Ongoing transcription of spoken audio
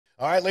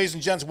All right, ladies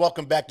and gents,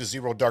 welcome back to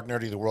Zero Dark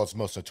Nerdy, the world's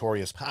most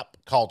notorious pop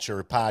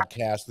culture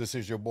podcast. This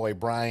is your boy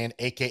Brian,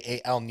 aka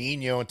El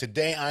Nino, and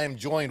today I am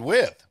joined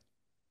with.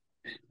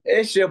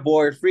 It's your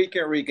boy,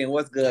 Freakin' Rican.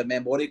 What's good,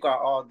 man?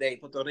 Boricua all day.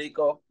 Puerto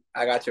Rico,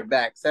 I got your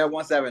back.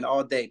 717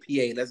 all day.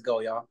 PA, let's go,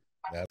 y'all.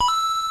 That's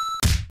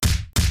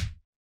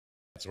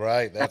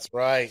right. That's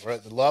right.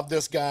 Love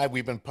this guy.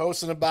 We've been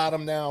posting about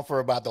him now for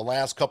about the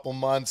last couple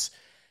months.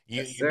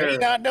 You, Yes, you may sir.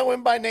 not know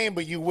him by name,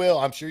 but you will.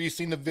 I'm sure you've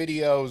seen the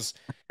videos.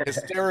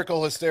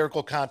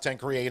 Hysterical content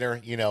creator,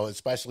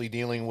 especially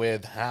dealing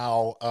with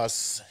how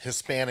us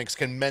Hispanics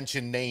can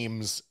mention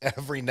names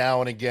every now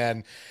and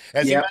again.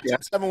 As you Yep, mentioned,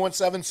 yep.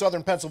 717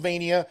 Southern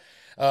Pennsylvania.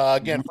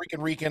 Again, Mhm.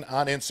 Freakin' Rican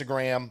on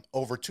Instagram,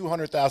 over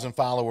 200,000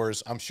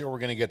 followers. I'm sure we're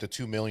going to get to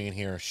 2 million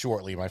here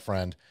shortly, my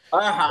friend.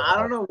 I Uh,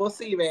 don't know. We'll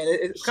see, man.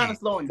 It's kind of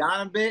Gee, slowing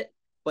down a bit,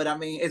 but I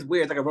mean, it's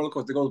weird. It's like a roller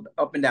coaster. It goes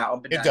up and down,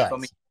 up and it down. You feel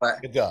me? does.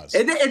 But It does.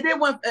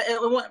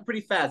 it went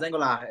pretty fast. I ain't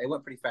gonna lie. It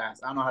went pretty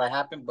fast. I don't know how that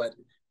happened, but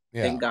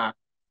Yeah. thank God.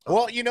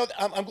 Well,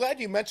 I'm glad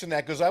you mentioned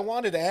that because I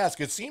wanted to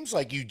ask. It seems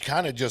like you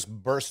kind of just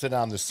bursted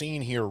on the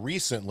scene here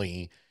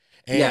recently,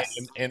 and Yes.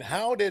 and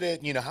how did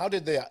it? How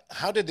did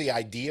the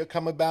idea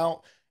come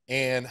about,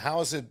 and how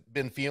has it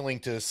been feeling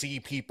to see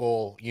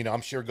people?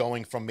 I'm sure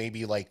going from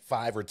maybe like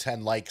 5 or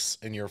 10 likes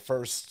in your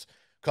first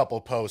couple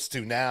posts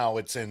to now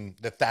it's in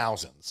the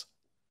thousands.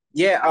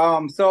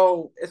 Yeah.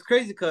 So it's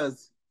crazy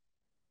because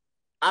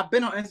I've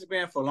been on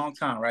Instagram for a long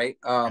time, right?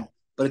 Yeah.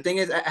 But the thing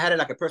is, I had it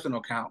like a personal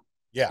account,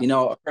 Yeah.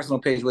 a personal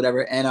page,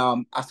 whatever. And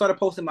I started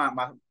posting my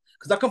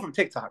because I come from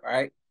TikTok,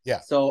 right? Yeah.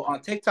 So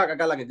on TikTok, I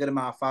got like a good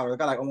amount of followers. I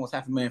got like almost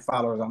 500,000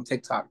 followers on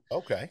TikTok,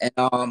 Okay.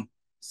 and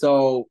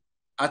so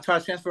I tried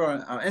to transfer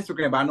on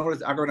Instagram, but I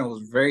noticed the algorithm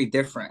was very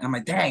different. And I'm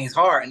like, dang, it's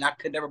hard, and I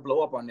could never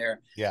blow up on there.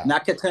 Yeah. And I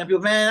kept telling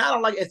people, man, I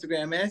don't like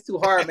Instagram, man. It's too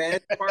hard, man.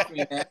 It's too hard for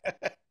me, man.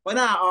 But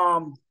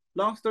now,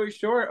 long story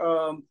short,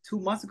 2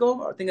 months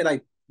ago, I think it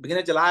like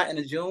beginning of July, end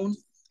of June,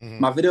 Mhm.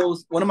 my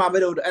videos, one of my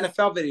videos, the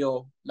NFL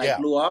video, like Yeah.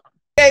 blew up.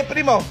 Hey,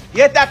 primo, y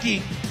está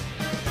aquí.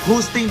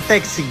 Justin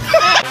Texing.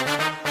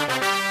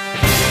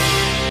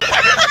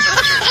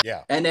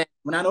 Yeah. And then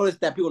when I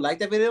noticed that people liked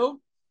that video,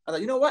 I was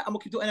like, you know what? I'm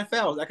gonna keep doing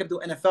NFLs. I kept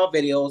doing NFL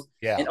videos,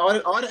 Yeah. and all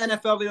the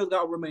NFL videos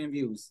got over 1 million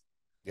views.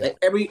 Yeah. Like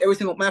every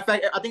single matter of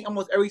fact, I think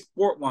almost every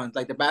sport ones,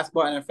 like the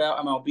basketball, NFL,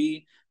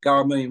 MLB, got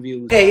over 1 million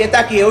views. Hey, y está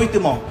aquí, el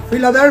último.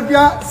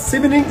 Philadelphia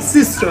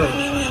 76ers.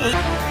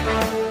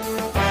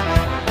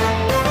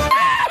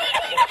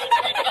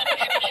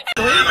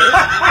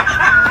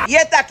 Y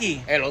está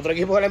aquí. El otro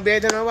equipo de la NBA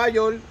de Nueva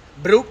York,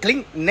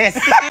 Brooklyn Nets.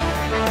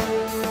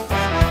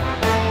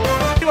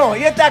 Primo,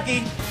 y está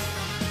aquí.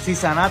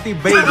 Cincinnati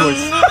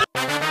Bengals.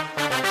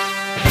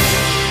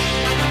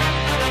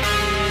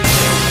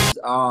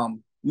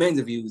 Millions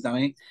of views. I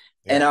mean,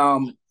 Yeah.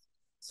 and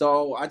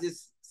so I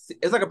just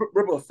it's like a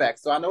ripple effect.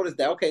 So I noticed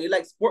that okay, they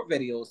like sport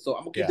videos, so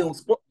I'm gonna keep Yeah. doing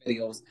sport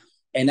videos,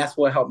 and that's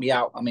what helped me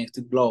out. I mean,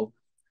 to blow.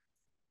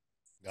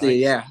 So, Nice.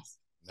 yeah.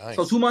 Nice.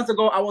 So 2 months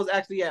ago, I was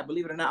actually at,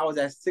 believe it or not, I was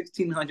at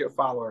 1,600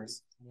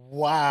 followers.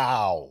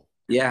 Wow.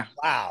 Yeah.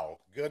 Wow.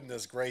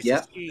 Goodness gracious.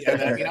 Yep.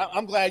 And I mean,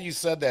 I'm glad you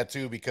said that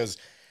too, because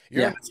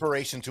you're an Yeah.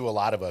 inspiration to a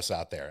lot of us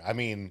out there. I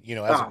mean, as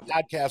a Oh,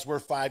 podcast, we're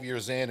 5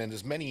 years in, and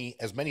as many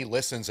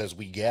listens as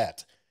we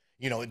get,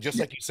 just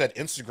yeah. like you said,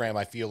 Instagram,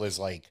 I feel is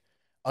like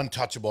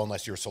untouchable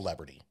unless you're a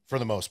celebrity for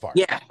the most part.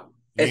 Yeah.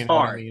 It's You know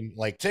what I hard. mean?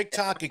 Like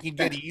TikTok, it can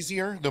get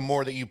easier the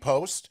more that you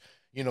post.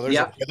 There's a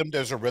Yep. rhythm,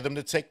 there's a rhythm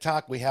to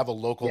TikTok. We have a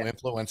local Yeah.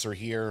 influencer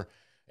here,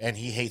 and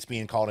he hates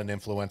being called an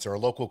influencer. A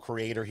local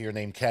creator here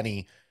named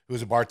Kenny,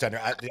 who's a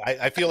bartender.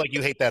 I feel like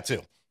you hate that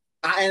too.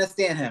 I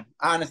understand him.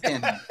 I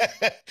understand him.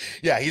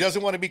 Yeah, he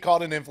doesn't want to be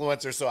called an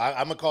influencer, so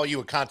I'm gonna call you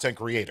a content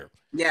creator.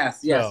 Yes,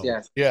 yes, So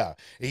yes. yeah,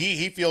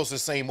 he feels the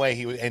same way.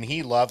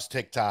 He loves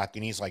TikTok,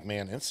 and he's like,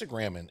 man,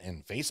 Instagram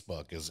and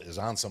Facebook is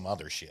on some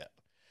other shit.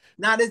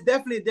 Now, there's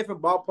definitely a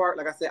different ballpark.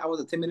 Like I said, I was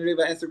intimidated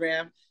by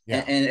Instagram,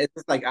 Yeah. and it's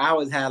just like I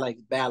always had like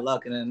bad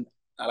luck. And then,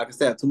 like I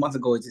said, 2 months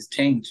ago, it just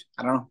changed.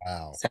 I don't know.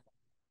 Wow.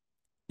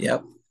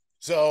 Yep.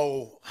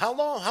 So how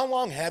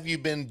long have you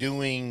been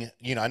doing,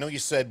 I know you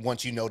said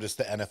once you noticed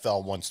the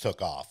NFL once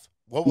took off.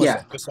 What was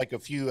Yeah. it? Just like a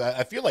few,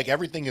 I feel like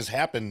everything has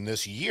happened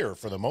this year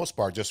for the most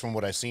part, just from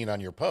what I've seen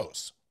on your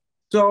posts.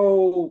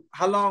 So,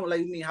 how long?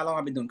 Like, you mean how long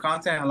I've been doing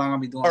content? How long I've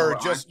been doing? Or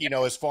just,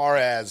 as far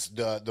as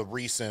the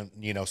recent,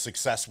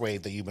 success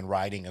wave that you've been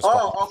riding as far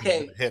Oh, as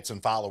okay. hits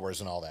and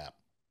followers and all that.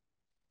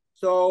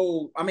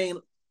 So, I mean,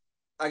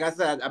 like I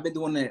said, I've been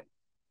doing it.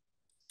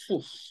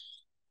 Phew.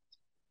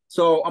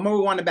 So I'm gonna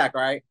rewind it back,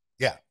 right?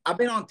 Yeah. I've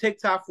been on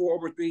TikTok for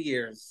over 3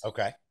 years,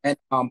 Okay. and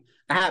I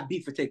have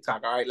beef for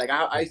TikTok. All right, like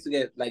I used to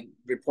get like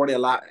reported a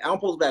lot. I don't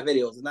post bad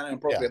videos; it's not Yeah.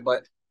 inappropriate,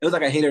 but it was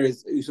like a hater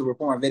used to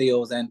report my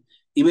videos, and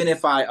even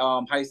if I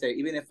how you say,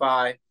 even if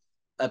I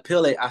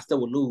appeal it, I still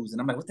would lose,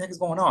 and I'm like, what the heck is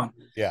going on?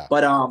 Yeah.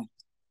 But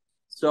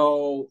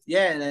so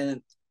yeah, and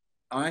then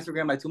on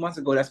Instagram like 2 months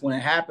ago, that's when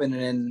it happened,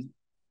 and then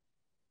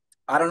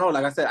I don't know,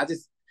 like I said,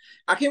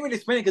 I can't really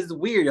explain it because it's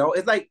weird, yo.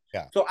 It's like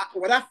Yeah. so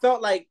what I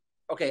felt like.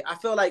 Okay, I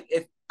feel like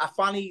if I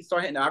finally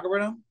start hitting the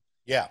algorithm,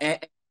 Yeah. and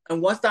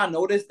And once I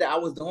noticed that I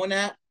was doing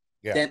that,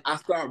 then I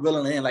started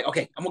reeling in like,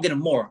 okay, I'm gonna get him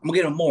more. I'm gonna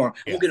get him more.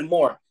 I'm gonna get him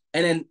more.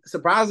 And then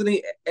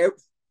surprisingly,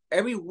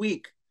 every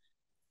week,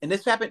 and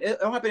this happened, it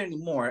don't happen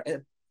anymore.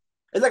 It's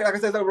like I said,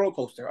 it's like a roller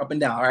coaster, up and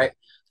down, right?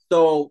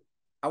 So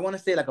I want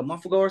to say like a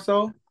month ago or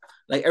so,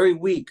 like every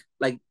week,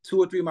 like 2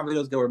 or 3 of my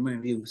videos get 1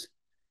 million views.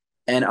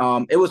 And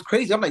it was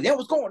crazy. I'm like, damn,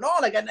 what's going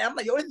on? Like, I'm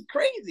like, yo, this is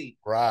crazy.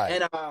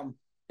 Right. And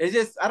it's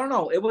just, I don't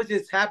know, it was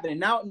just happening.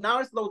 Now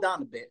it's slowed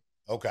down a bit.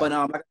 Okay. But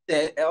like I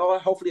said,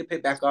 hopefully it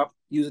pick back up.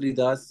 Usually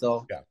does.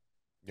 So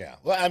yeah.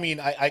 Well, I mean,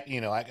 I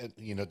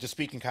just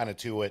speaking kind of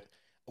to it,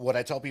 what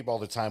I tell people all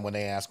the time when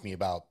they ask me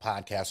about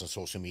podcasts and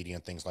social media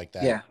and things like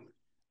that. Yeah.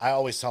 I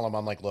always tell them,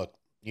 I'm like, look,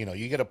 you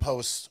get a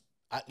post.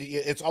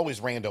 It's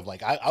always random.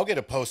 Like I'll get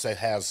a post that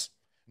has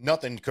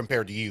nothing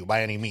compared to you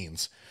by any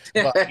means,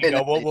 but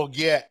we'll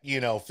get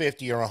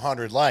 50 or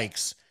 100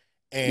 likes,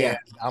 and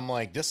I'm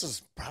like, this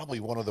is probably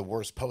one of the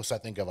worst posts I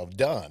think I've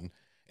done.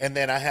 And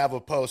then I have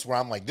a post where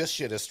I'm like, this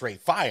shit is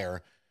straight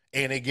fire,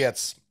 and it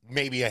gets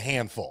maybe a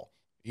handful.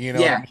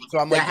 So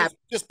I'm like,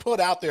 just put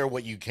out there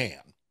what you can.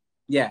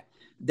 Yeah,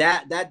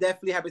 that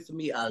definitely happens to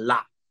me a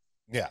lot.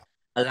 Yeah,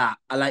 a lot.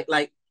 I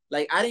like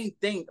I didn't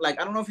think,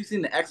 like, I don't know if you've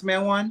seen the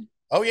X-Men one.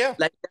 Oh yeah,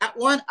 like that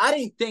one. I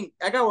didn't think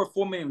I got over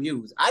 4 million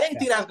views. I didn't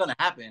think that was gonna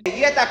happen.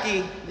 Y esta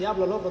aquí,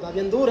 diablo loco, está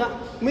bien dura.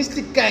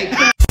 Mystic Cake.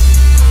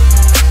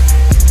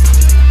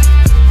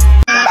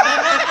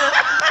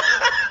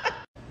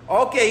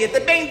 Okay, este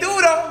es bien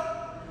duro.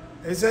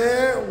 Ese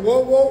es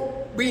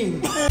Wowo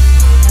Bean.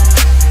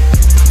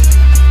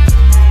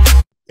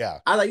 Yeah.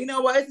 I was like, you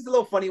know what? It's just a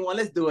little funny one.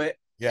 Let's do it.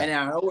 Yeah. And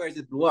out of nowhere, it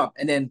just blew up.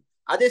 And then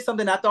I did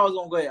something I thought was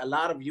going to get a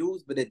lot of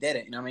views, but it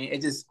didn't. You know what I mean?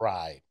 It just...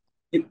 Right.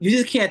 You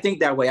just can't think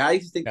that way. I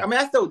used to think... I mean,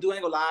 I still do. I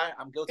ain't gonna lie.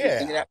 I'm guilty of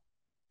thinking that.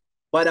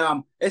 But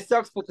it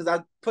sucks because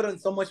I put in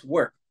so much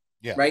work.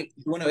 Yeah. Right?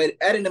 When I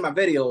edit my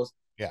videos.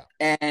 Yeah.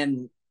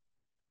 And,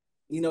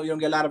 you don't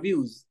get a lot of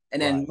views.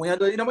 And then when I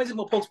do, I'm just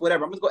going to post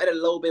whatever. I'm just going to edit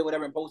a little bit,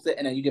 whatever, and post it.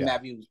 And then you get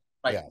mad views.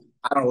 Like,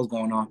 I don't know what's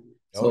going on.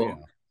 So...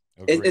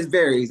 It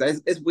varies.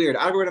 It's weird.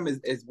 Algorithm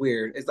is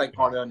weird. It's like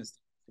hard to understand.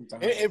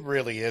 It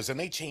really is, and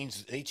they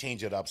change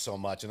it up so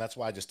much, and that's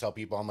why I just tell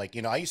people, I'm like,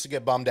 I used to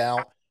get bummed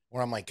out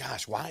where I'm like,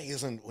 gosh, why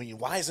isn't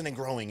it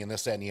growing and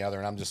this, that, and the other?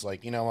 And I'm just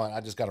like, you know what?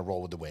 I just got to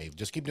roll with the wave.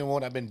 Just keep doing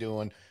what I've been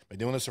doing. Been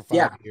doing this for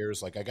 5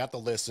 years. Like I got the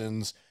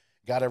listens,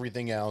 got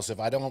everything else. If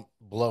I don't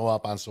blow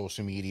up on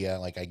social media,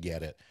 like I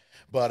get it.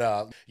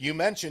 But you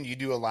mentioned you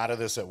do a lot of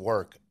this at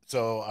work.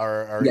 So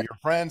are your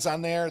friends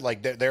on there?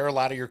 Like they're a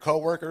lot of your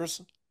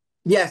coworkers?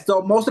 Yeah,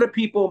 so most of the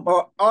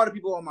people, all the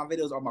people on my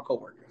videos are my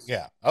coworkers.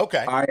 Yeah.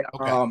 Okay. All right.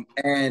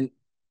 Okay.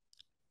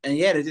 And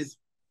yeah, they just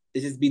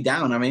be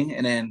down. I mean,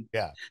 and then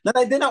now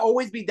they not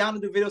always be down to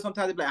do videos.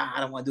 Sometimes they be like,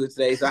 I don't want to do it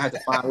today, so I have to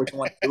find which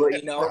one to do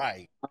it.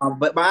 Right.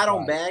 But I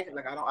don't bag.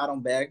 Like I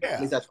don't bag. Yeah.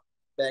 At least I try to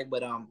bag.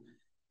 But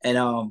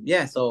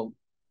yeah. So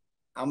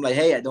I'm like,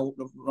 hey, I don't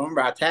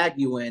remember I tagged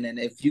you in, and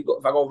if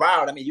I go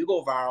viral, I mean you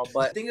go viral.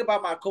 But the thing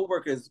about my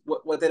coworkers,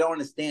 what they don't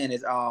understand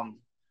is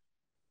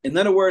in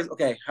other words,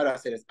 okay, how do I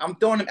say this? I'm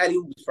throwing them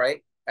alley-oops,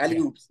 right?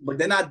 Alley-oops, but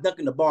they're not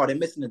dunking the ball. They're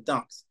missing the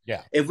dunks.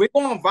 Yeah. If we're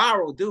going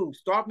viral, dude,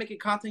 start making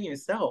content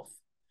yourself.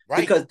 Right.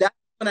 Because that's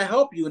going to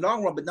help you in the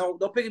long run, but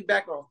don't pick it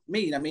back off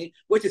me, I mean,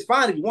 which is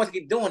fine if you want to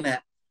keep doing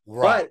that.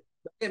 Right.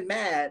 But I get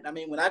mad, I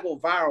mean, when I go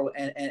viral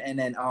and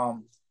then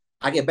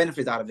I get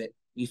benefits out of it.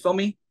 You feel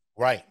me?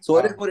 Right. So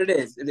it is what it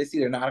is. It's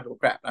either not or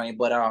crap. I mean,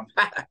 but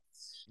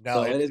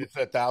no, so it's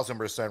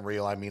 1,000%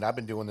 real. I mean, I've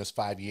been doing this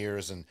 5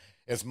 years, and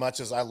as much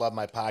as I love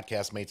my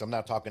podcast mates, I'm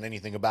not talking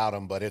anything about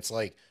them, but it's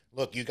like,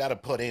 look, you got to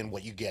put in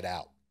what you get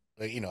out.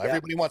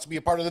 Everybody wants to be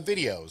a part of the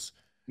videos.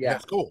 Yeah.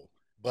 That's cool.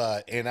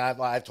 And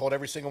I've told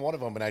every single one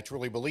of them, and I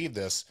truly believe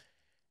this.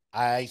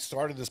 I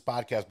started this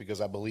podcast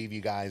because I believe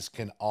you guys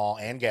can all,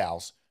 and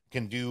gals,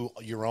 can do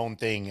your own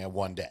thing at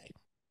one day.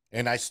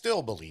 And I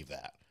still believe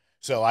that.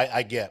 So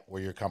I get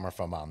where you're coming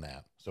from on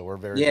that. So we're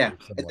very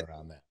similar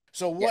on that.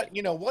 So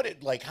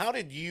how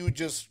did you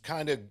just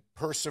kind of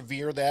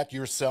persevere that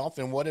yourself,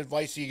 and what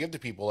advice do you give to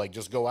people? Like,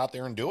 just go out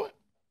there and do it?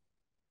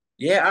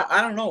 Yeah,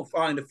 I don't know.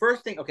 The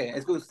first thing, okay,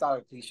 it's going to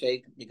sound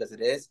cliche because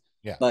it is.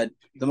 Yeah. But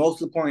the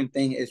most important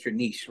thing is your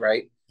niche,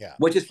 right? Yeah.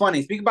 Which is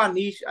funny. Speaking about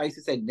niche, I used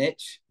to say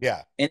niche.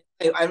 Yeah. And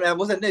I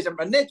wasn't niche. I'm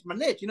a niche, my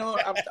niche.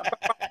 I'm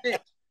niche.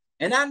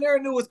 And I never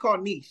knew it was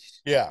called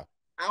niche. Yeah.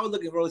 I was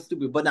looking really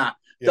stupid, but not.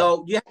 Yeah.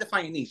 So you have to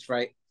find your niche,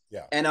 right?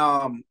 Yeah. And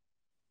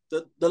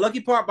the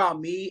lucky part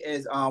about me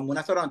is when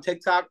I started on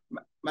TikTok,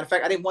 matter of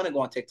fact, I didn't want to go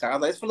on TikTok. I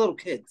was like, it's for little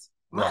kids.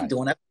 I'm not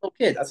doing that for little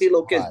kids. I see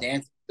little kids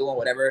dancing, doing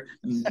whatever,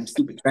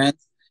 stupid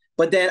trends.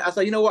 But then I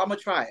said, you know what? I'm going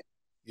to try it.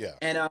 Yeah.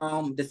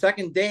 And the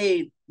second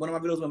day, one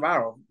of my videos went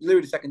viral.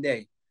 Literally the second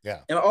day. Yeah.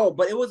 And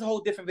but it was a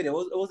whole different video.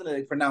 It wasn't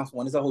a pronounced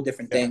one. It's a whole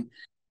different thing.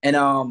 And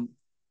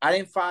I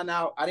didn't find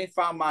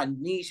my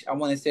niche, I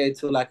want to say,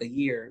 until like a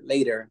year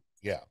later.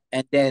 Yeah.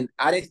 And then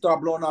I didn't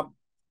start blowing up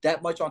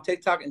that much on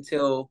TikTok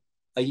until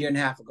a year and a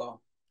half ago.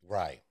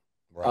 Right.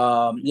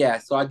 Yeah.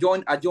 So I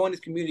joined this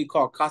community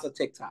called Casa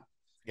TikTok.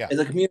 Yeah. It's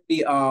a community.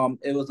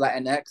 It was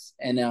Latinx,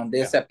 and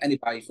they accept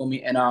anybody. For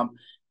me, and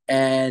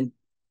And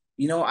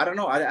I don't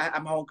know.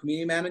 I'm my own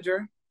community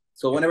manager,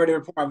 so whenever they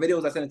report my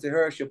videos, I send it to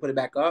her. She'll put it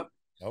back up.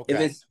 Okay. If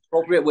it's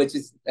appropriate, which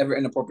is ever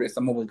inappropriate,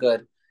 some of it's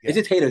good. It's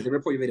just haters. They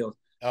report your videos.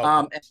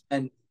 Okay.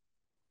 And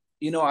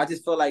I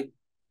just feel like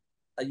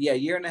a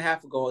year and a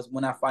half ago is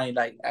when I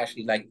finally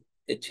actually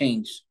it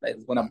changed. Like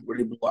when I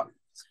really blew up.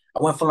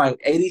 I went from like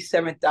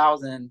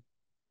 87,000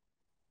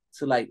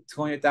 to like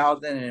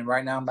 200,000, and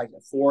right now I'm like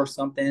 4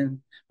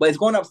 something. But it's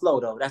going up slow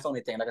though. That's the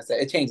only thing. Like I said,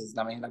 it changes.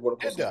 I mean, like what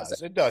it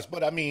does.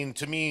 But I mean,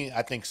 to me,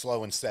 I think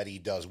slow and steady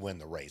does win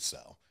the race,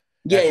 though.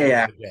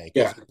 Yeah.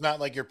 Because it's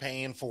not like you're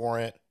paying for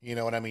it. You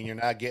know what I mean? You're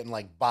not getting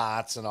like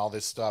bots and all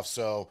this stuff.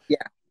 So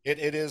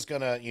it is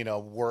gonna,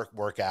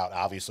 work out,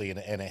 obviously, and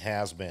it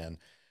has been.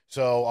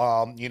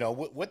 So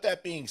with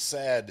that being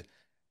said,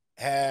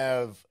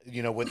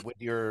 with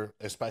your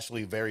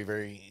especially very,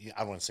 very,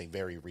 I don't want to say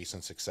very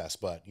recent success,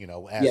 but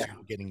as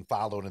you're getting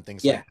followed and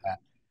things like that,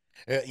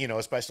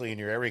 especially in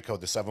your area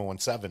code, the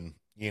 717,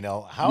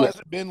 how has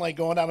it been like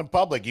going out in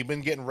public? You've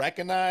been getting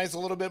recognized a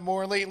little bit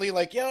more lately,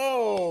 like,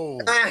 yo.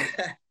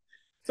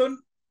 So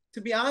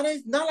to be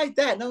honest, not like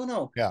that.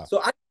 No. Yeah.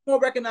 So I more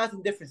recognized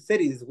in different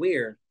cities. It's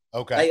weird.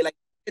 Okay. Like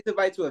it's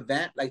invited to an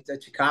event like to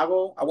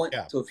Chicago. I went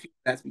to a few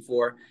events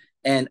before,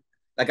 and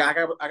like I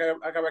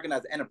got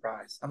recognized at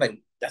Enterprise. I'm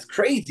like, that's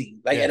crazy.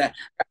 Like, and I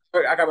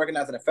got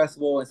recognized at a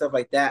festival and stuff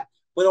like that.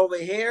 But over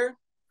here,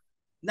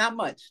 not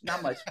much.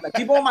 Like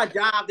people on my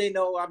job, they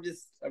know I'm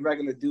just a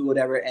regular dude,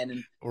 whatever. And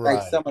then,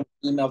 like someone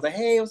emails like,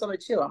 "Hey, what's up?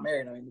 Chill. I'm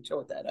married. I ain't chill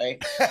with that,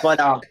 right?" But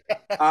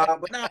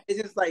no,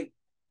 it's just like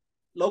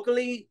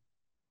locally.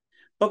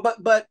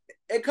 But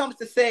it comes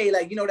to say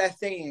like that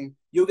saying,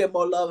 you'll get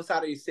more love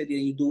outside of your city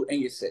than you do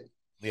in your city.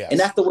 Yeah. And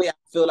that's the way I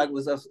feel like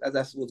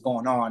that's what's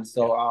going on.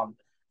 So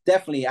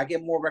definitely, I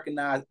get more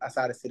recognized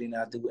outside the city than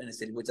I do in the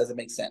city, which doesn't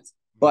make sense,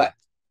 but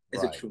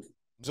it's the truth.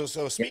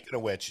 So speaking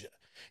of which,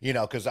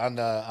 because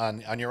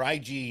on your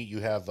IG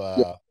you have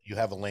a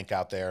link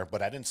out there,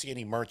 but I didn't see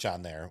any merch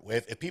on there.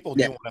 If people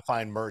do want to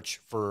find merch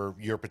for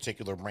your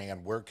particular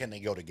brand, where can they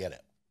go to get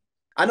it?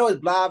 I know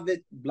it's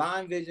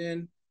Blind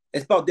Vision.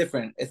 It's spelled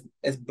different.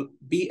 It's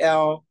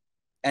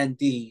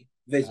BLND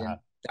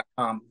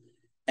Vision.com.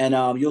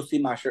 And you'll see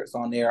my shirts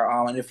on there.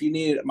 And if you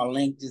need my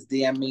link, just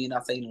DM me and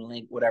I'll send you the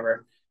link,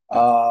 whatever.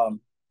 But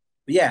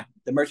yeah,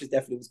 the merch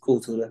definitely was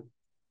cool too.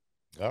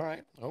 All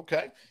right.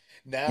 Okay.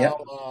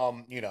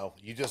 Now,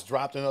 you just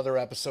dropped another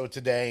episode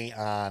today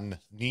on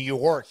New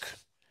York.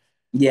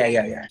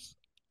 Yeah.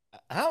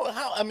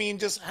 How I mean,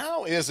 just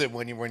how is it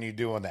when you're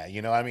doing that?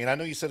 I mean, I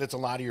know you said it's a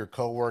lot of your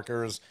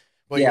coworkers,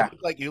 but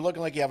you're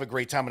looking like you have a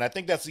great time, and I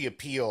think that's the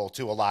appeal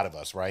to a lot of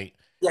us, right?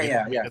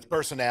 Yeah. It's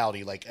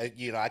personality. Like,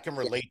 I can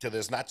relate to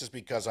this, not just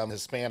because I'm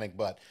Hispanic,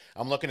 but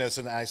I'm looking at this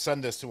and I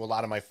send this to a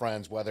lot of my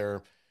friends,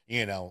 whether,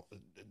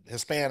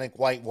 Hispanic,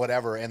 white,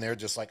 whatever. And they're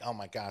just like, oh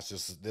my gosh,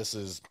 this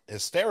is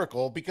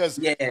hysterical because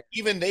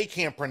even they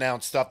can't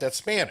pronounce stuff that's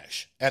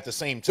Spanish at the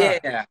same time.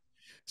 Yeah.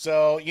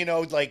 So,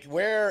 like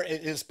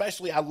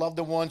especially I love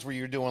the ones where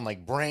you're doing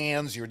like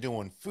brands, you're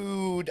doing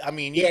food. I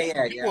mean, you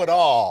do it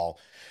all.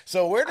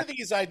 So where do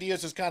these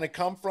ideas just kind of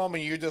come from?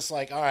 And you're just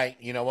like, all right,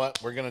 you know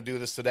what? We're going to do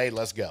this today.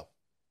 Let's go.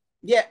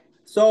 Yeah.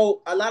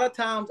 So a lot of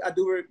times I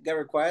do get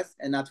requests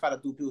and I try to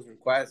do people's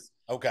requests.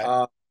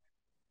 Okay.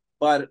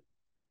 But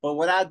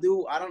what I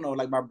do, I don't know,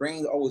 like my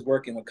brain's always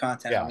working with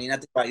content. I mean, I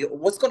think about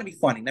what's going to be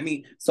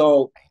funny.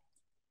 So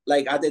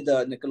like I did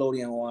the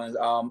Nickelodeon ones.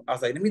 I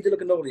was like, let me do the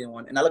Nickelodeon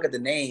one. And I look at the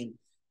name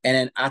and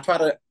then I try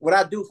to, what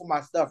I do for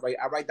my stuff, right?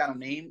 I write down a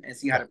name and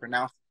see how to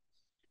pronounce it.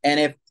 And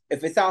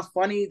if it sounds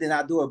funny, then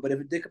I'll do it. But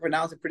if they can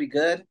pronounce it pretty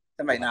good,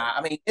 I'm like, nah.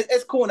 I mean,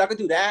 it's cool and I could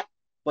do that,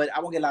 but I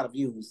won't get a lot of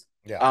views.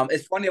 Yeah.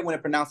 It's funnier when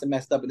it pronounced it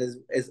messed up, and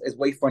it's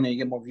way funnier. You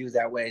get more views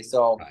that way.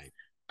 So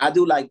I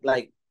do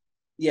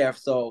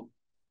so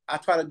I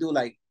try to do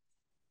like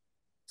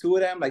 2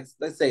 of them. Like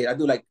let's say I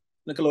do like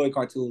Nickelodeon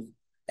cartoons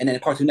and then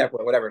Cartoon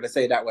Network, whatever. Let's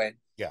say it that way.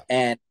 Yeah.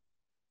 And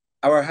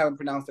I would have them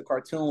pronounce the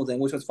cartoons, and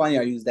which was funny,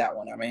 I use that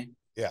one. I mean.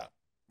 Yeah.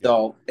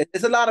 So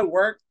it's a lot of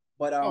work,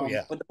 but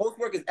but the most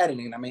work is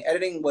editing. I mean,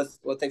 editing was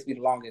what takes me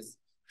the longest.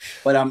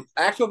 But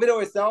actual video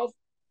itself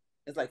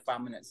is like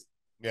 5 minutes.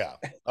 Yeah.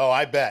 Oh,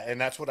 I bet. And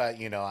that's what I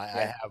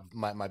have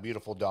my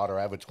beautiful daughter.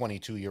 I have a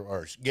 22-year-old,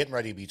 or getting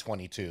ready to be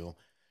 22,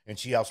 and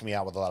she helps me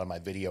out with a lot of my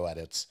video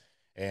edits.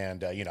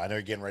 And I know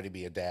you're getting ready to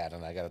be a dad,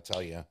 and I got to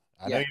tell you,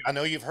 I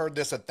know you've heard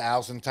this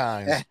 1,000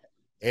 times.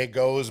 It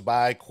goes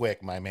by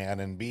quick, my man,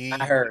 and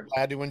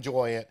glad to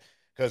enjoy it.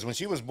 Because when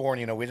she was born,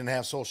 we didn't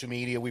have social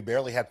media. We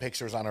barely had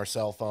pictures on our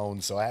cell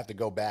phones. So I have to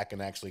go back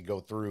and actually go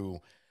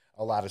through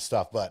a lot of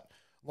stuff. But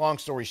long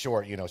story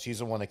short, she's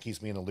the one that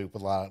keeps me in the loop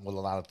with a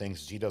lot of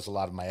things. She does a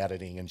lot of my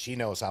editing, and she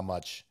knows how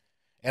much,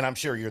 and I'm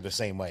sure you're the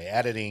same way.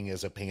 Editing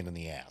is a pain in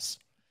the ass.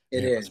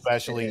 It is.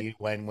 Especially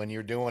when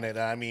you're doing it.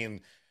 I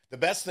mean, the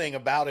best thing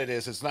about it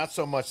is it's not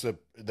so much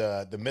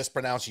the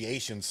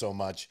mispronunciation so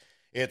much.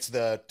 It's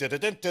the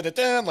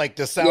like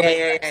the sound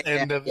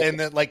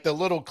and like the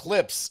little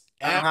clips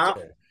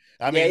after.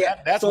 I mean,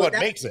 that's what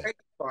makes it.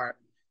 Part.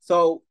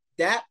 So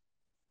that's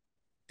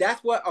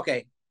what.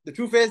 Okay, the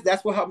truth is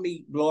that's what helped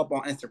me blow up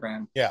on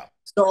Instagram. Yeah.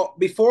 So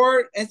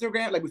before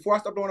Instagram, like before I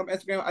started blowing up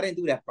Instagram, I didn't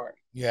do that part.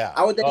 Yeah.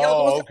 I would.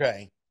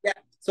 Okay. Yeah.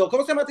 So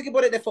como se llama the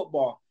equipo de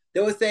football? They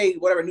would say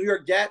whatever New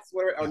York Jets,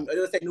 whatever. Or they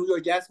would say New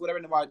York Jets, whatever.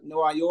 New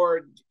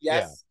York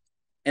Jets,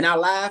 and I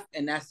laugh,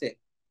 and that's it.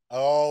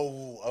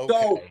 Oh, okay.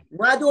 So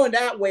when I do it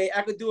that way,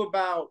 I could do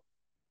about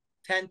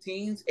 10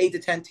 teams, 8 to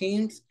 10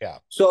 teams. Yeah.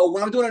 So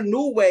when I'm doing a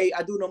new way,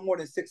 I do no more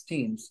than 6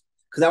 teams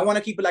because I want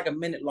to keep it like a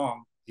minute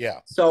long. Yeah.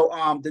 So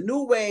the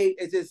new way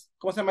is just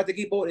como se llama the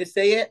equipo? They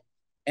say it,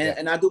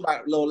 and I do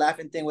my little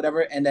laughing thing,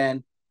 whatever, and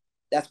then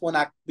that's when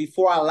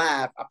before I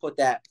laugh, I put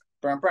that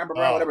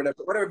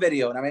whatever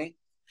video. You know what I mean?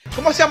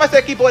 ¿Cómo se llama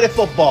ese equipo de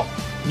fútbol?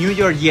 New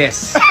York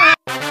Yes.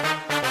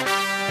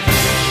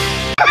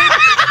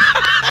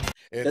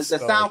 the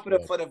sound for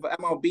the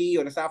MLB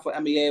or the sound for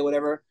NBA,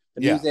 whatever,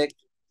 the music,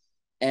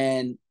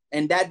 and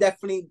that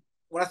definitely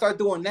when I started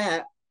doing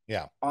that,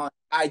 on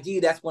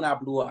IG, that's when I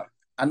blew up.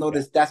 I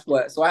noticed that's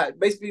what. So I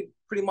basically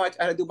pretty much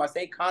I had to do my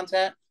same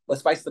content but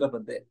spice it up a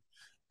bit.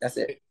 That's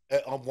it.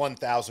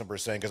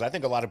 1000%, because I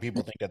think a lot of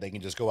people think that they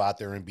can just go out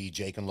there and be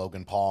Jake and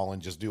Logan Paul and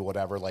just do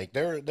whatever. Like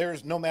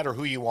there's no matter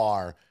who you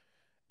are,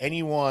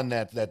 anyone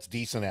that's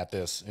decent at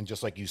this, and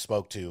just like you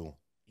spoke to,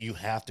 you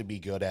have to be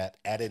good at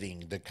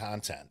editing the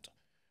content.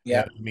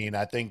 Yeah, I mean,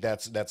 I think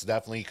that's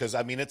definitely, because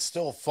I mean it's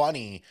still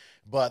funny,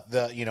 but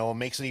what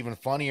makes it even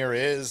funnier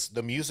is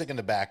the music in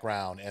the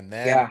background, and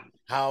then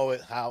how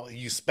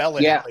you spell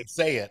it, how they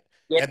say it,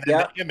 and then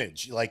the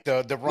image, like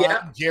the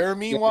Ron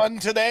Jeremy one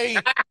today.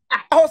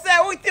 Jose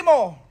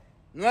Último,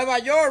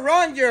 Nueva York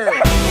Rangers.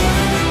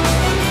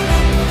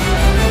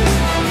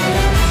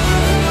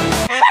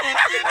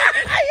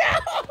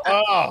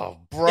 Oh,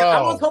 bro! Yeah,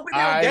 I was hoping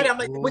they would get it. I'm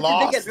like, what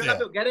you think? They're not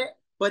gonna get it,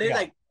 but it's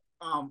like,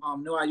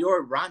 Nueva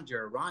York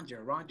Ranger. I'm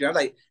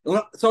like,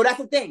 so that's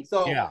the thing.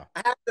 So I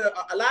have to.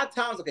 A lot of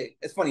times, okay,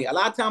 it's funny. A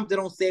lot of times they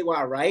don't say what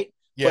I write,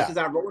 but since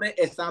I wrote it,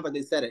 it sounds like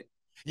they said it.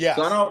 Yeah.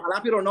 So I know a lot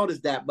of people don't notice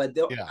that, but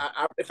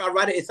if I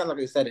write it, it sounds like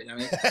they said it. I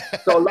mean,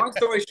 so long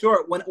story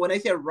short, when they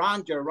say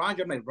Ranger, I'm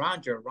like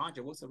Ranger.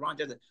 What's the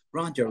Ranger?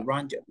 Ron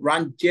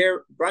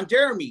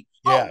Jeremy.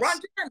 Oh,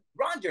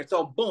 Ranger.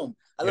 So boom,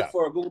 I look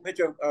for a Google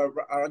picture of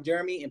Ron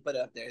Jeremy and put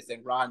it up there. It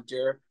said Ron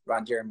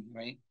Jeremy,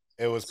 right?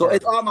 It was so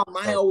perfect. It's all my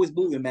mind always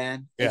moving,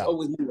 man. It's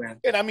always moving.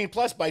 And I mean,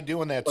 plus by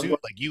doing that too,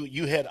 like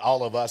you hit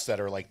all of us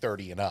that are like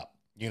 30 and up.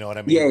 You know what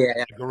I mean? Yeah.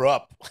 I grew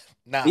up.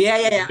 I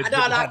know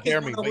a lot of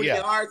kids don't know who they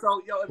are. So,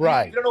 if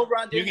you don't know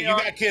Ron Jeremy, you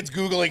got kids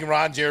Googling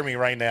Ron Jeremy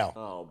right now.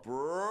 Oh,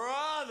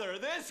 brother,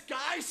 this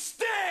guy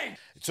stinks.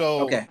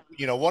 So,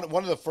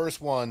 one of the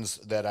first ones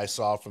that I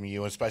saw from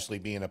you, especially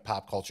being a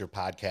pop culture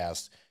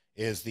podcast,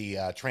 is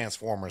the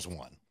Transformers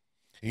one.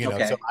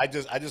 So I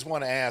just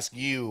want to ask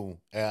you,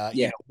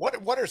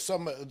 what are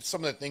some of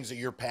the things that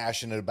you're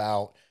passionate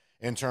about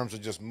in terms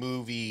of just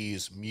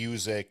movies,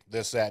 music,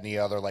 this, that, and the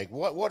other? Like,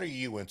 what are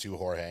you into,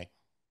 Jorge?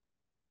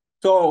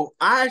 So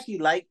I actually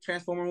like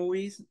Transformer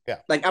movies. Yeah.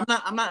 Like I'm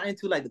not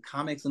into like the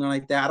comics and all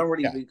like that. I don't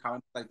really read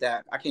comics like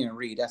that. I can't even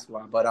read. That's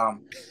why. But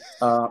now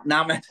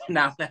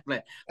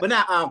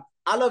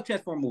I love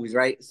Transformer movies,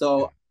 right?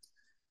 So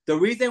one of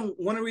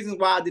the reasons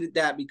why I did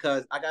that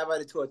because I got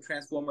invited to a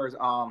Transformers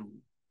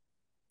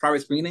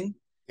private screening,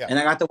 and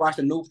I got to watch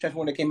the new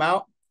Transformer that came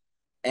out.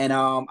 And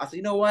I said,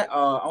 you know what?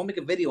 I'll make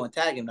a video and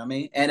tag him. I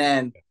mean, and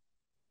then.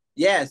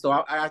 Yeah, so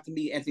I got to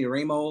meet Anthony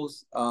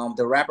Ramos,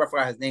 the rapper. I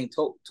forgot his name,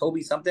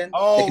 Toby something.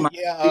 Oh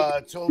yeah,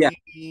 Toby.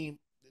 Yeah.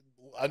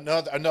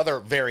 Another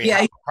very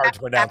hard to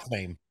pronounce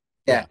name.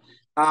 Yeah.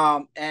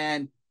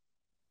 And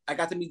I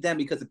got to meet them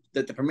because of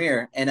the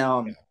premiere. And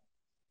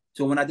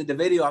so when I did the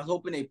video, I was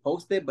hoping they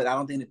posted, but I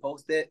don't think they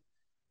posted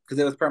because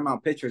it was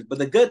Paramount Pictures. But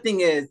the good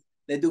thing is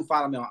they do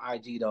follow me on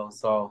IG though.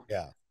 So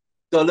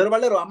so little by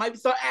little, I might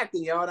start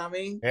acting. You know what I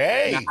mean?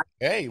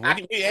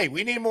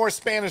 We need more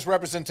Spanish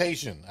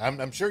representation.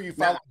 I'm sure you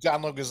follow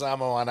John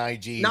Leguizamo on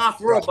IG. Nah,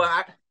 for real,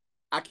 but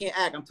I can't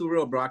act. I'm too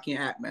real, bro. I can't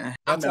act, man.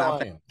 I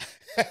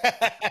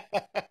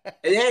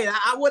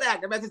would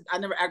act. I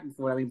never acted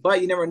before. I mean,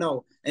 but you never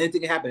know.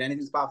 Anything can happen.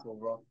 Anything's possible,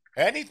 bro.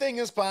 Anything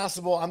is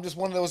possible. I'm just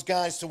one of those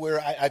guys to where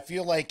I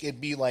feel like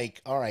it'd be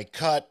like, all right,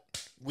 cut.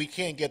 We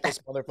can't get this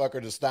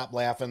motherfucker to stop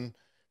laughing.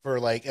 For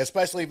like,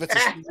 especially if it's a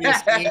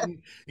serious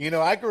scene.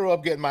 I grew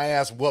up getting my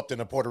ass whooped in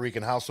a Puerto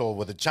Rican household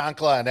with a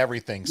chancla and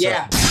everything. So.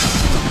 Yeah.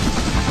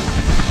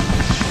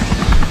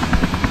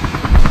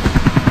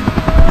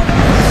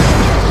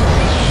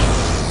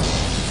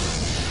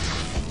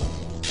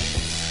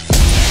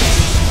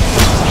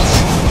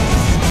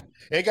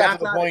 It got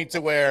to the point to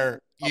where,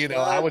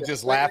 I was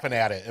just laughing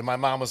at it. And my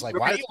mom was like,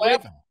 why are you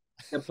laughing?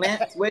 The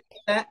plant switch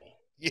that?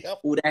 Yep.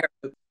 Ooh,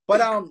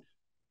 but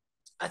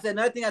I said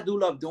another thing I do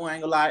love doing, I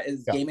ain't gonna lie,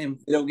 is gaming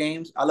video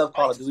games. I love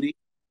Call of Duty.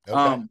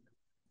 Okay.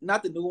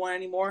 Not the new one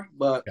anymore,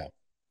 but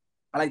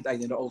I like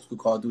the old school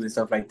Call of Duty and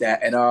stuff like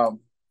that. And and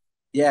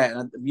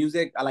the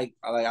music, I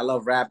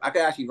love rap. I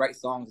could actually write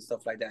songs and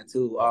stuff like that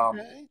too.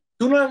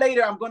 Sooner or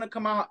later, I'm gonna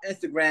come out on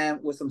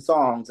Instagram with some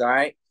songs. All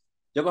right,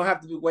 you're gonna have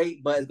to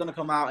wait, but it's gonna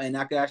come out, and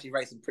I could actually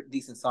write some pretty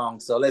decent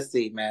songs. So let's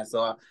see, man.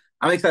 So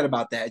I'm excited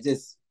about that.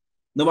 Just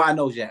nobody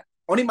knows yet.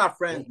 Only my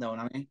friends know.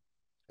 I mean,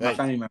 my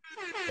family members.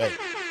 Hey,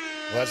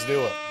 let's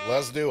do it.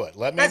 Let's do it.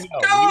 Let me Let's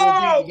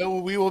know. go!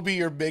 We will be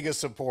your biggest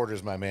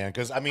supporters, my man.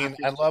 Because I mean,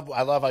 I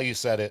love how you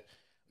said it.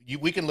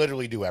 We can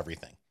literally do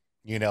everything.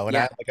 You know, and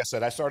like I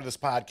said, I started this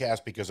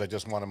podcast because I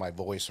just wanted my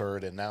voice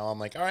heard, and now I'm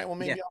like, all right, well,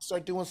 maybe I'll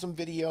start doing some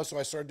videos. So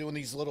I started doing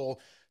these little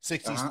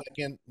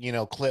 60-second,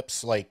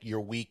 clips, like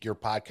your week, your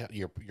podcast,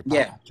 your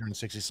podcast during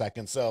 60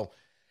 seconds. So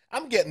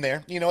I'm getting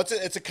there. You know,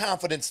 it's a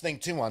confidence thing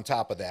too. On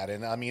top of that,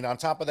 and I mean, on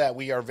top of that,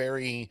 we are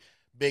very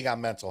big on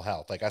mental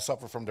health. Like I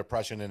suffer from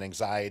depression and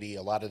anxiety.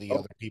 A lot of the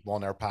other people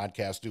on our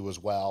podcast do as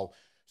well.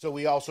 So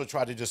we also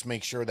try to just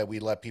make sure that we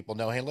let people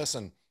know, hey,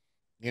 listen.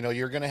 You know,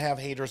 you're going to have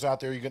haters out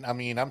there. I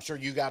mean, I'm sure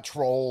you got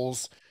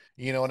trolls.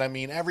 You know what I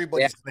mean?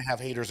 Everybody's going to have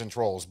haters and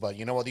trolls. But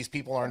you know what? These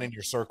people aren't in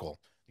your circle.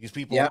 These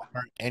people aren't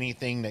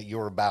anything that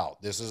you're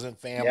about. This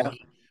isn't family,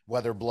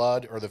 whether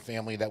blood or the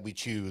family that we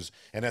choose.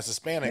 And as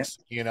Hispanics,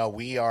 you know,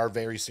 we are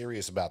very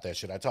serious about that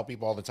shit. I tell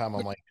people all the time,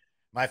 I'm like,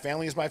 my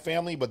family is my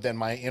family, but then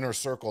my inner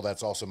circle,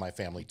 that's also my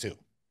family too.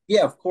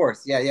 Yeah, of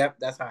course. Yeah.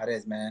 That's how it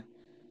is, man.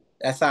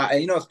 That's how, and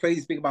you know, it's crazy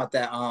to speak about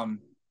that,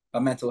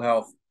 mental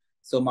health.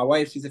 So my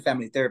wife, she's a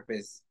family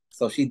therapist,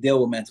 so she deal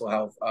with mental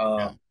health.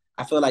 I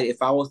feel like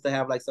if I was to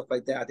have like stuff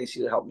like that, I think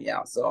she would help me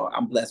out. So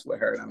I'm blessed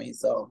with her. I mean,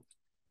 but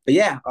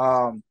yeah,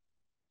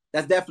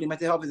 that's definitely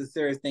mental health is a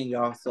serious thing,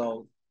 y'all.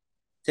 So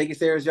take it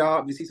serious,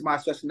 y'all. If you see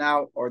somebody stressing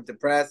out or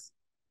depressed,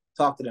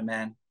 talk to them,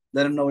 man.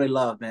 Let them know they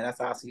love, man. That's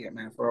how I see it,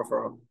 man. For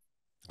real.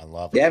 I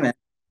love it. Yeah, man.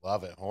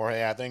 Love it.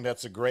 Jorge, I think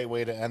that's a great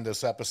way to end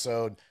this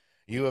episode.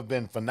 You have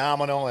been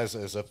phenomenal as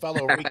a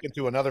fellow Rican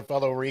to another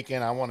fellow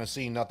Rican. I want to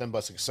see nothing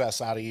but success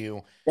out of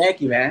you.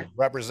 Thank you, man.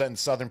 Representing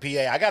Southern PA.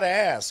 I got to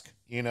ask,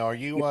 you know, are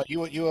you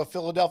a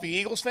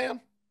Philadelphia Eagles fan?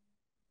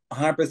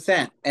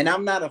 100%. And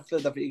I'm not a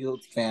Philadelphia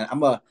Eagles fan.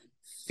 I'm a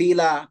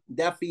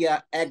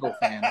Philadelphia Eagle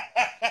fan.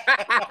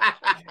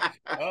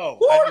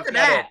 Look at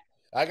that.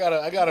 I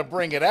gotta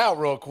bring it out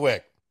real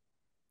quick.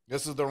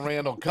 This is the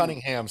Randall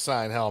Cunningham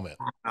signed helmet.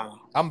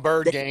 I'm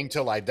Bird Gang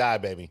till I die,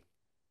 baby.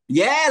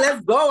 Yeah,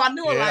 let's go. I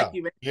knew I liked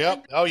you, man.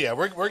 Yep. Oh, yeah.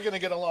 We're going to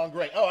get along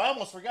great. Oh, I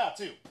almost forgot,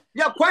 too.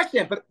 Yo,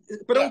 question.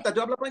 Pregunta, ¿tú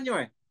hablas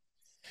español?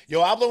 Yo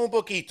hablo un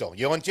poquito.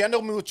 Yo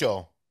entiendo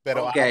mucho,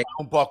 pero hablo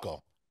un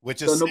poco,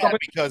 which is sad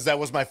because that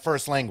was my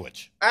first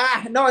language.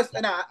 No, my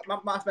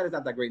Spanish is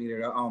not that great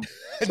either.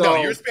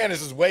 No, your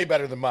Spanish is way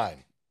better than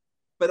mine.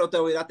 Pero te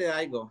olvidaste de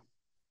algo.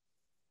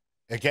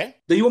 Okay.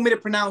 Do you want me to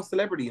pronounce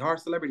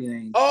hard celebrity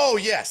names? Oh,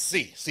 yes.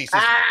 See. See,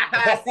 come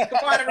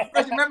on,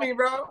 refresh your memory,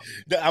 bro.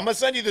 I'm gonna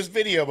send you this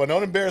video, but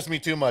don't embarrass me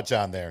too much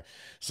on there.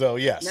 So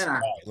yes. Nah. All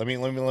right,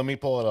 let me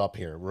pull it up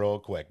here real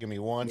quick. Give me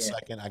one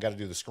second. I got to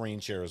do the screen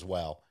share as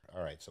well.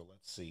 All right, so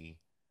let's see.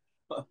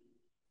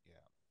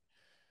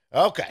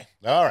 Okay.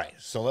 All right.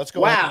 So let's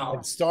go ahead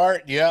and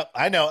start. Yep.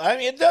 I know. I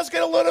mean, it does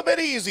get a little bit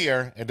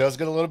easier.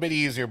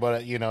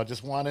 But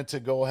just wanted to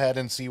go ahead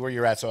and see where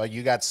you're at. So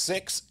you got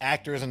 6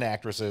 actors and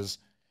actresses.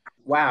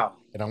 Wow.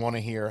 And I want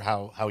to hear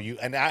how you,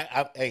 and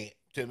hey,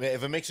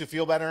 if it makes you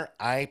feel better,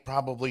 I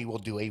probably will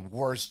do a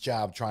worse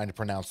job trying to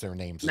pronounce their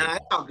names. Nah,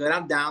 it's all good.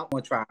 I'm down. I'm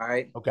going to try. All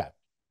right. Okay.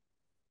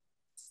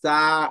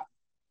 I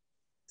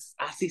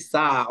see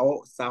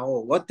Sao.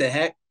 What the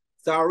heck?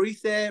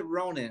 Saoirse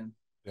Ronan.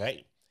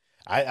 Right.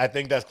 I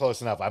think that's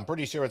close enough. I'm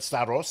pretty sure it's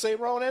Saoirse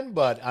Ronan,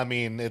 but I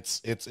mean,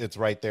 it's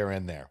right there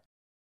in there.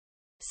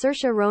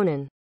 Saoirse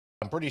Ronan.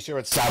 I'm pretty sure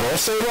it's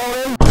Saoirse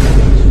Ronan.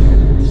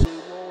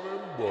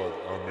 But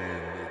I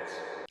mean,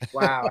 it's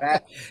wow.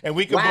 And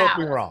we could both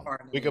be wrong.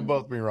 We could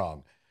both be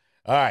wrong.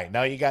 All right,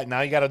 now you got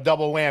a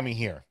double whammy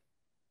here.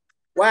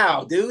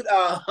 Wow, dude.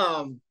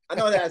 I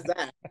know that's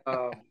that.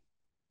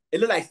 It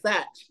looked like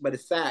Satch, but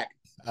it's Sack.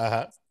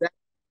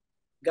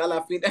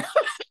 Galafina.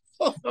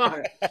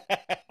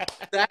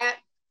 That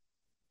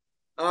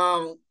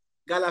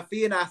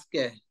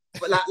Galafinaske.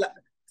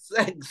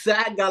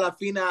 Zach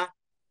Galafina.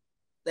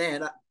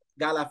 Man,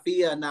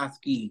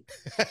 Galifianakis.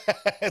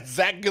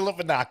 Zach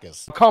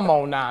Galifianakis. Come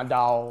on now,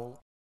 dog.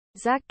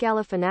 Zach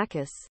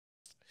Galifianakis.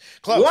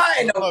 Close.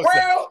 What in the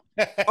world?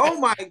 Oh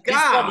my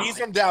God. He's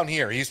from down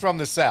here. He's from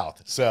the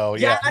South. So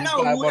yeah, I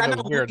know. I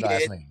know weird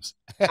last names.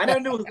 I never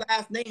knew his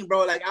last name,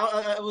 bro. Like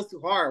it was too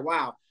hard.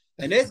 Wow.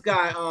 And this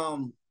guy,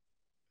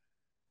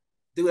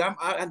 dude,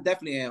 I'm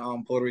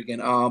definitely Puerto Rican.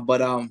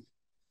 But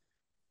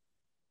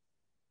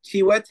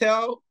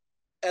Chiwetel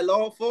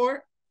Ejiofor.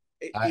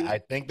 I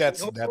think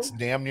that's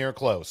damn near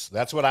close.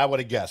 That's what I would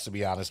have guessed, to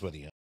be honest with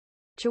you.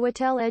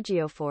 Chiwetel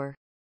Ejiofor.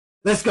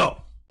 Let's go.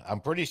 I'm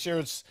pretty sure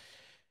it's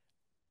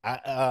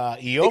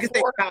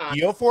Ejiofor.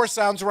 Ejiofor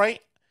sounds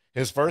right.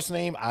 His first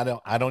name, I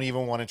don't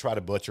even want to try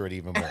to butcher it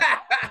even more.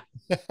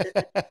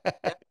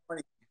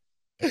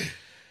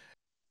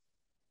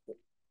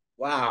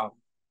 Wow.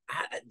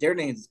 Their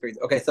names is crazy.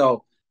 Okay,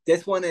 so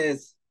this one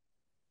is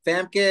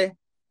Famke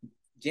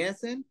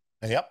Janssen.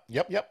 Yep.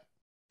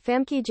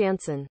 Famke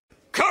Janssen.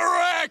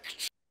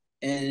 Correct!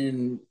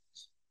 And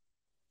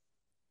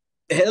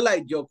it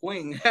like Joe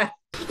Queen.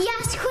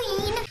 Yes,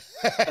 Queen.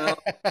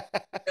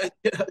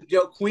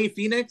 Joe Queen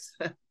Phoenix.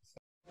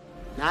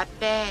 Not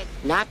bad.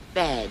 Not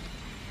bad.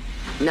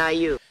 Now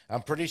you.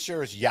 I'm pretty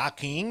sure it's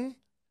Joaquin.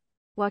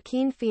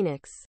 Joaquin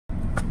Phoenix.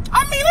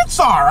 I mean, it's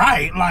all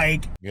right.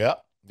 Like.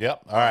 Yep.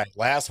 All right.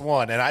 Last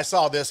one. And I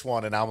saw this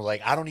one and I was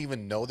like, I don't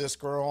even know this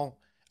girl.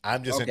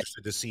 I'm just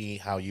interested to see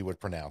how you would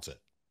pronounce it.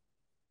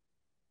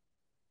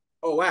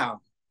 Oh,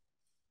 wow.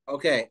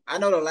 Okay. I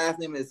know the last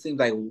name, it seems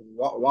like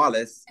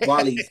Wallace.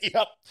 Wallace.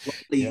 Yep.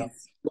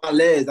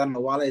 Wallace. I don't know,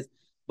 Wallace.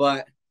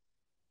 But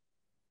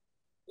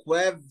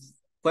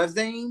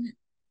Quevzane?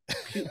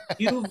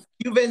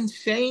 Cuban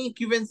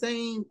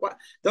Shane? What?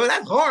 No,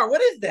 that's hard.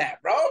 What is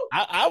that, bro?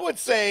 I would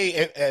say,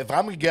 if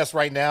I'm going to guess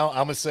right now, I'm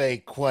going to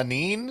say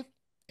Quanine,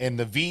 and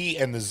the V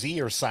and the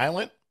Z are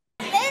silent.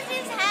 This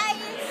is how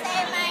you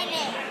say my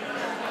name.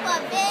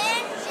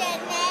 Quavin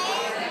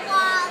Janae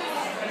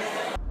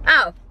Wallace.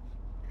 Oh.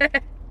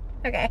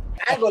 Okay.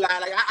 I ain't gonna lie,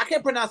 like I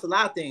can't pronounce a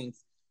lot of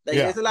things. Like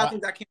there's a lot of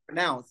things I can't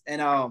pronounce.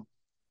 And I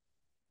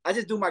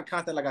just do my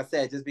content, like I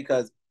said, just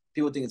because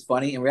people think it's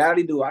funny. In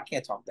reality, I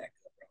can't talk that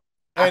good,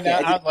 bro.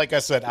 And like I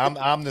said,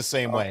 I'm the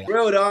same way.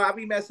 Real dog, I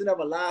be messing up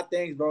a lot of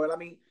things, bro. And I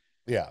mean,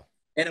 yeah.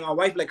 And then my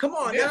wife like, come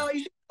on, now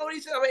you should know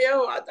these. I'm like,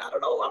 yo, I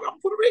don't know. I'm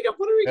Puerto Rican.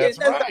 That's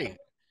right.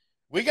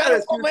 We got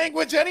a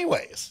language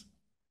anyways.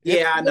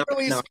 Yeah, I know.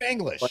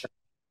 Spanglish.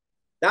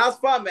 That was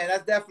fun, man.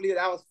 That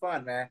was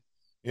fun, man.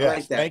 Yeah,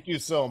 like thank you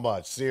so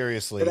much.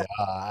 Seriously,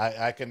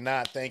 I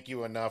cannot thank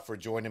you enough for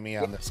joining me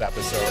on this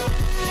episode.